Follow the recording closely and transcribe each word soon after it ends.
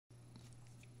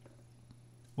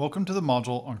Welcome to the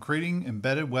module on creating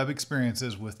embedded web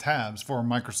experiences with tabs for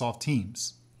Microsoft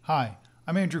Teams. Hi,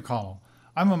 I'm Andrew Connell.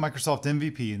 I'm a Microsoft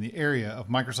MVP in the area of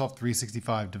Microsoft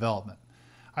 365 development.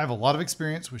 I have a lot of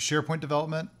experience with SharePoint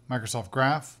development, Microsoft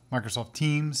Graph, Microsoft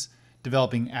Teams,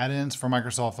 developing add-ins for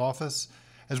Microsoft Office,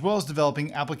 as well as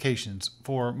developing applications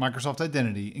for Microsoft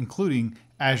Identity, including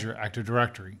Azure Active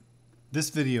Directory. This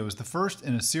video is the first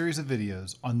in a series of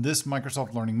videos on this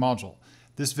Microsoft Learning module.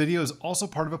 This video is also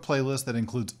part of a playlist that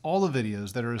includes all the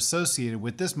videos that are associated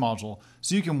with this module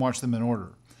so you can watch them in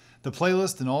order. The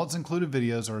playlist and all its included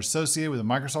videos are associated with a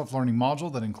Microsoft Learning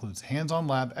module that includes hands-on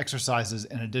lab exercises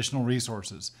and additional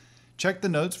resources. Check the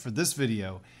notes for this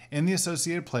video and the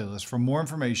associated playlist for more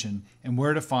information and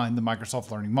where to find the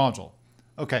Microsoft Learning module.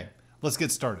 Okay, let's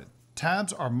get started.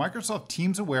 Tabs are Microsoft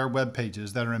Teams-aware web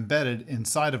pages that are embedded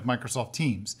inside of Microsoft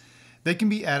Teams. They can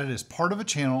be added as part of a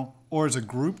channel or as a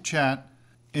group chat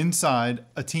inside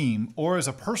a team or as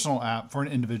a personal app for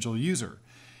an individual user.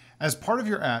 As part of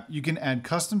your app, you can add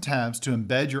custom tabs to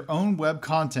embed your own web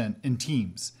content in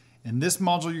Teams. In this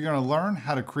module, you're going to learn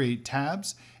how to create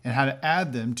tabs and how to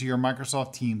add them to your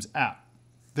Microsoft Teams app.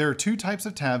 There are two types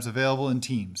of tabs available in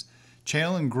Teams: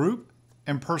 channel and group,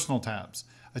 and personal tabs.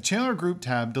 A channel or group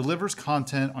tab delivers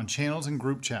content on channels and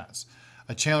group chats.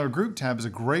 A channel or group tab is a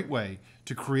great way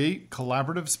to create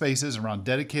collaborative spaces around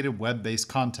dedicated web-based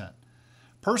content.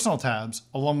 Personal tabs,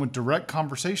 along with direct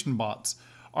conversation bots,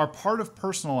 are part of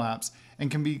personal apps and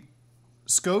can be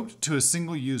scoped to a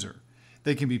single user.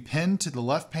 They can be pinned to the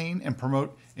left pane and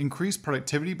promote increased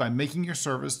productivity by making your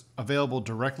service available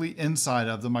directly inside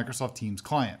of the Microsoft Teams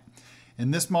client.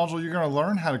 In this module, you're going to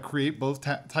learn how to create both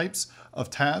types of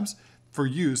tabs for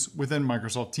use within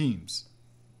Microsoft Teams.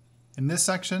 In this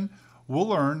section, we'll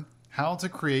learn how to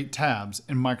create tabs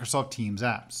in Microsoft Teams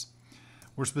apps.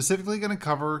 We're specifically going to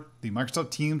cover the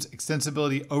Microsoft Teams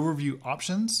Extensibility Overview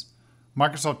options,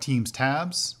 Microsoft Teams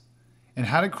tabs, and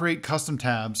how to create custom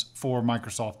tabs for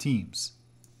Microsoft Teams.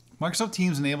 Microsoft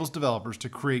Teams enables developers to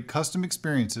create custom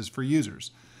experiences for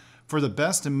users. For the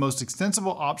best and most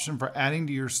extensible option for adding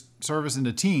to your service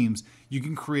into Teams, you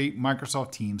can create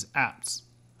Microsoft Teams apps.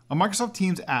 A Microsoft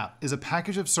Teams app is a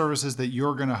package of services that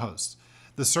you're going to host.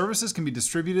 The services can be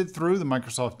distributed through the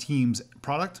Microsoft Teams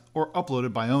product or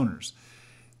uploaded by owners.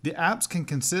 The apps can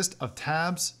consist of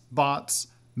tabs, bots,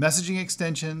 messaging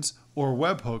extensions, or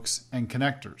webhooks and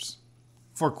connectors.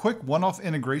 For a quick one-off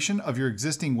integration of your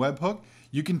existing webhook,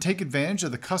 you can take advantage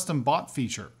of the custom bot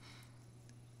feature.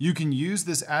 You can use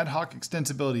this ad hoc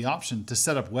extensibility option to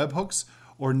set up webhooks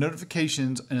or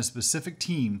notifications in a specific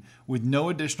team with no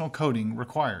additional coding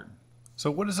required. So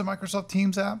what is a Microsoft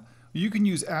Teams app? You can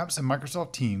use apps in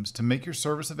Microsoft Teams to make your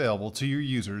service available to your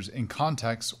users in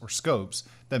contexts or scopes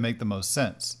that make the most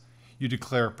sense. You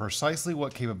declare precisely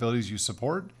what capabilities you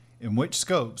support, in which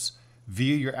scopes,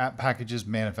 via your app package's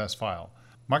manifest file.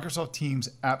 Microsoft Teams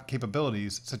app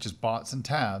capabilities, such as bots and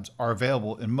tabs, are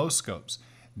available in most scopes.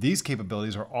 These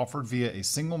capabilities are offered via a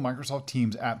single Microsoft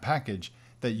Teams app package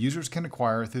that users can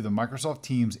acquire through the Microsoft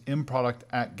Teams in-product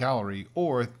app gallery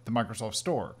or the Microsoft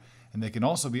Store, and they can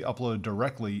also be uploaded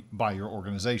directly by your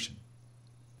organization.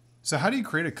 So how do you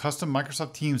create a custom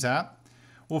Microsoft Teams app?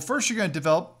 Well, first you're going to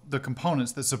develop the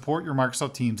components that support your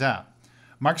Microsoft Teams app.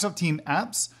 Microsoft Teams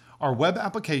apps are web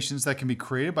applications that can be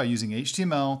created by using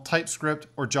HTML, TypeScript,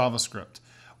 or JavaScript,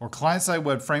 or client-side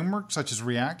web frameworks such as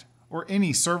React, or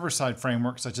any server-side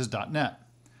framework such as .NET.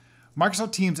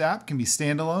 Microsoft Teams app can be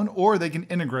standalone or they can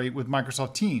integrate with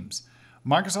Microsoft Teams.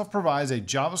 Microsoft provides a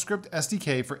JavaScript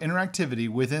SDK for interactivity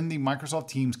within the Microsoft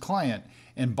Teams client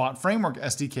and Bot Framework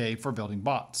SDK for building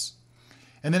bots.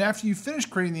 And then after you finish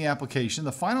creating the application,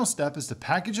 the final step is to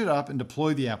package it up and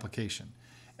deploy the application.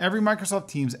 Every Microsoft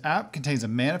Teams app contains a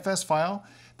manifest file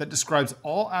that describes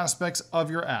all aspects of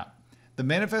your app. The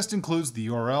manifest includes the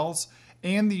URLs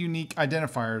and the unique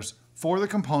identifiers for the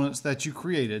components that you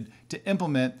created to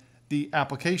implement the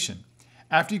application.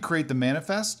 After you create the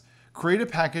manifest, create a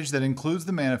package that includes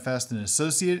the manifest and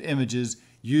associated images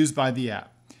used by the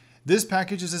app. This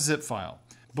package is a zip file.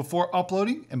 Before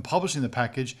uploading and publishing the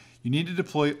package, you need to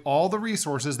deploy all the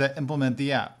resources that implement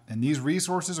the app. And these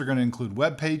resources are going to include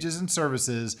web pages and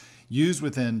services used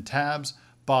within tabs,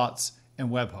 bots, and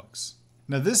webhooks.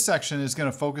 Now this section is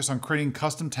going to focus on creating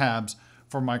custom tabs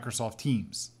for Microsoft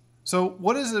Teams. So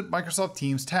what is a Microsoft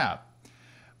Teams tab?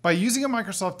 By using a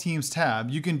Microsoft Teams tab,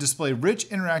 you can display rich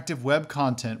interactive web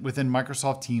content within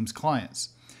Microsoft Teams clients.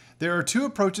 There are two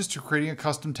approaches to creating a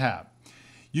custom tab.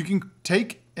 You can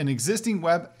take an existing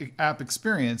web app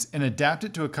experience and adapt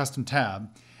it to a custom tab,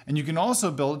 and you can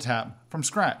also build a tab from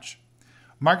scratch.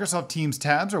 Microsoft Teams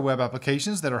tabs are web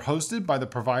applications that are hosted by the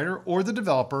provider or the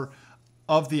developer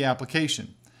of the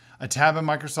application. A tab in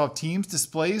Microsoft Teams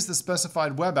displays the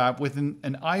specified web app within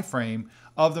an iframe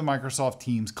of the Microsoft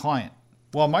Teams client.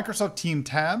 While Microsoft Teams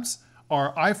tabs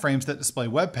are iframes that display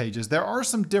web pages, there are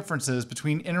some differences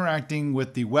between interacting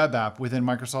with the web app within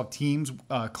Microsoft Teams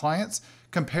clients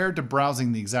compared to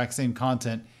browsing the exact same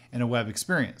content in a web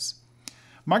experience.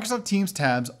 Microsoft Teams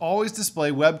tabs always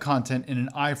display web content in an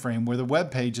iframe where the web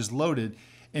page is loaded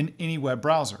in any web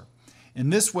browser. In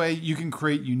this way, you can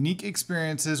create unique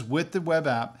experiences with the web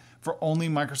app for only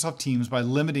Microsoft Teams by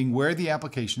limiting where the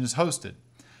application is hosted.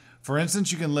 For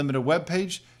instance, you can limit a web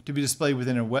page to be displayed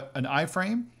within an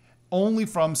iframe only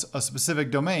from a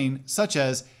specific domain, such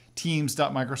as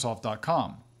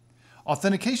teams.microsoft.com.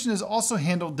 Authentication is also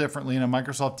handled differently in a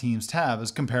Microsoft Teams tab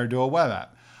as compared to a web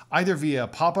app, either via a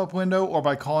pop-up window or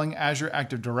by calling Azure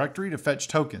Active Directory to fetch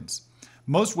tokens.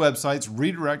 Most websites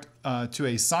redirect to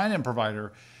a sign-in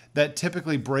provider that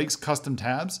typically breaks custom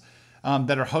tabs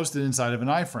that are hosted inside of an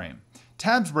iframe.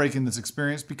 Tabs break in this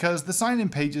experience because the sign-in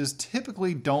pages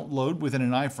typically don't load within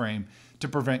an iframe to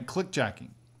prevent clickjacking.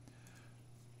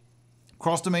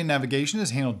 Cross-domain navigation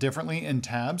is handled differently in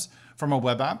tabs from a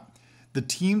web app. The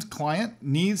Teams client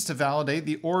needs to validate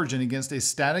the origin against a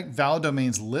static valid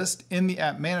domains list in the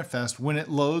app manifest when it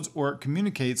loads or it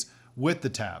communicates with the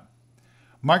tab.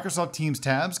 Microsoft Teams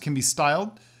tabs can be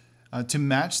styled to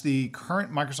match the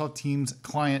current Microsoft Teams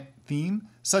client theme,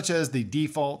 such as the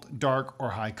default, dark,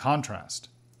 or high contrast.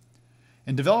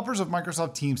 And developers of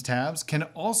Microsoft Teams tabs can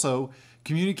also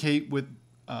communicate with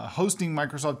hosting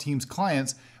Microsoft Teams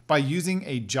clients by using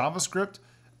a JavaScript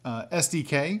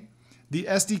SDK. The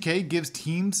SDK gives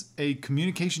Teams a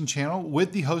communication channel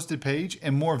with the hosted page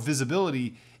and more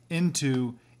visibility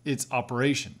into its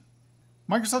operation.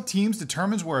 Microsoft Teams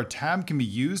determines where a tab can be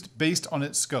used based on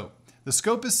its scope. The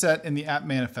scope is set in the app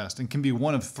manifest and can be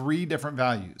one of 3 different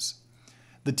values.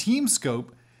 The Teams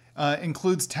scope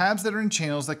includes tabs that are in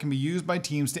channels that can be used by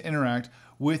Teams to interact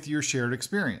with your shared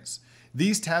experience.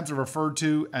 These tabs are referred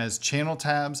to as channel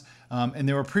tabs, and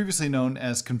they were previously known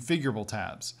as configurable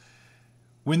tabs.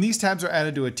 When these tabs are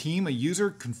added to a team, a user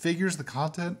configures the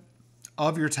content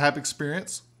of your tab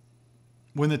experience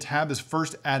when the tab is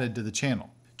first added to the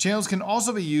channel. Channels can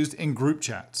also be used in group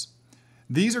chats.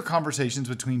 These are conversations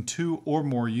between 2 or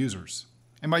more users.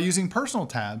 And by using personal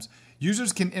tabs,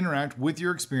 users can interact with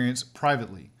your experience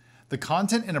privately. The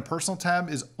content in a personal tab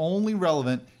is only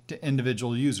relevant to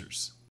individual users.